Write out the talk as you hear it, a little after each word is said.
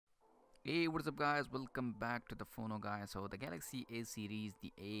Hey, what's up guys, welcome back to the TheFonoGuy. So the Galaxy A series,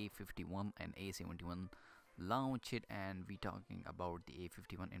 the A51 and A71 launch it, and we talking about the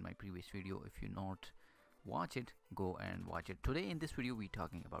A51 in my previous video. If you not watch it, go and watch it. Today in this video we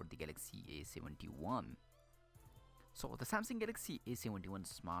talking about the Galaxy A71. So the Samsung Galaxy A71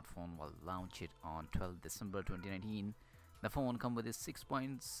 smartphone was launched on 12 December 2019. The phone comes with a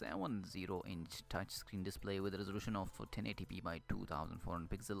 6.70-inch touchscreen display with a resolution of 1080p by 2400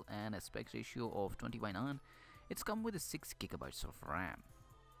 pixel and a aspect ratio of 20:9. It's come with a 6 GB of RAM.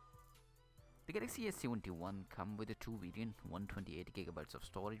 The Galaxy S71 come with a two variant, 128 GB of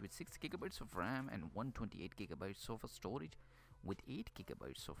storage with 6 GB of RAM and 128 GB of storage with 8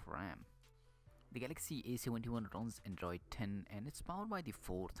 GB of RAM. The Galaxy A71 runs Android 10 and it's powered by the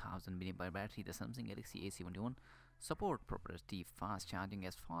 4000 mAh battery. The Samsung Galaxy A71 support proprietary fast charging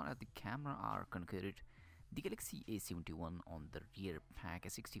as far as the camera are concerned. The Galaxy A71 on the rear pack a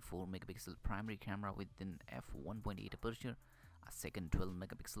 64 megapixel primary camera with an f1.8 aperture, a second 12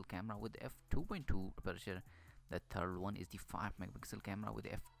 megapixel camera with f2.2 aperture. The third one is the 5 megapixel camera with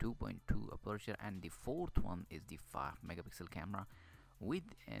f2.2 aperture, and the fourth one is the 5 megapixel camera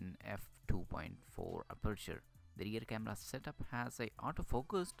with an f2.4 aperture. The rear camera setup has a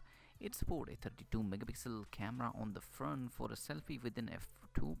autofocus. It supports a 32 megapixel camera on the front for a selfie with an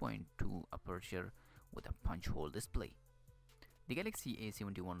f2.2 aperture with a punch hole display. The Galaxy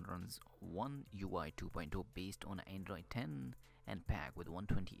A71 runs One UI 2.0 based on Android 10 and packed with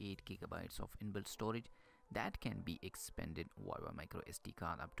 128 GB of inbuilt storage that can be expanded via micro SD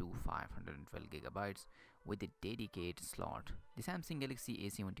card up to 512 GB with a dedicated slot. The Samsung Galaxy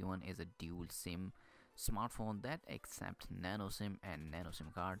A71 is a dual SIM smartphone that accepts nano SIM and nano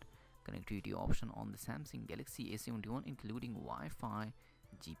SIM card connectivity option on the Samsung Galaxy A71, including Wi-Fi,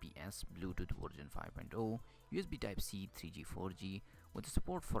 GPS, Bluetooth version 5.0, USB Type-C, 3G, 4G, with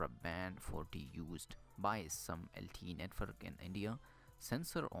support for a band 40 used by some LTE network in India.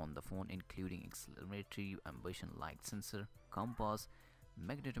 Sensor on the phone including accelerometry, ambition light sensor, compass,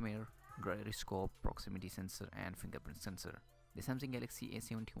 magnetometer, gyroscope, proximity sensor, and fingerprint sensor. The Samsung Galaxy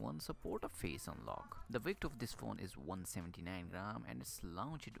A71 support a face unlock. The weight of this phone is 179 gram and it's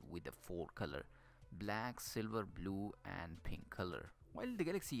launched with a 4 color: black, silver, blue, and pink color. While the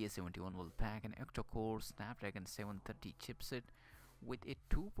Galaxy A71 will pack an octa-core Snapdragon 730 chipset with a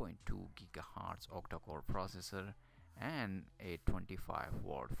 2.2 GHz octa-core processor and a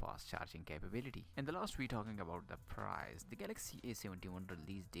 25-watt fast charging capability. In the last we talking about the price. The Galaxy A71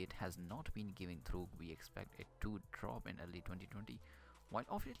 release date has not been given through. We expect it to drop in early 2020. While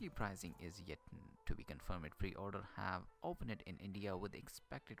officially pricing is yet to be confirmed, pre-order have opened in India with the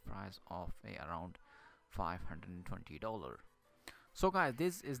expected price of around $520. So guys,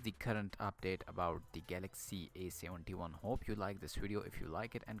 this is the current update about the Galaxy A71. Hope you like this video. If you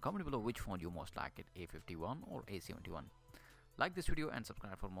like it, and comment below which phone you most like it, A51 or A71. Like this video and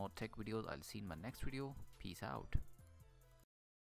subscribe for more tech videos. I'll see you in my next video. Peace out.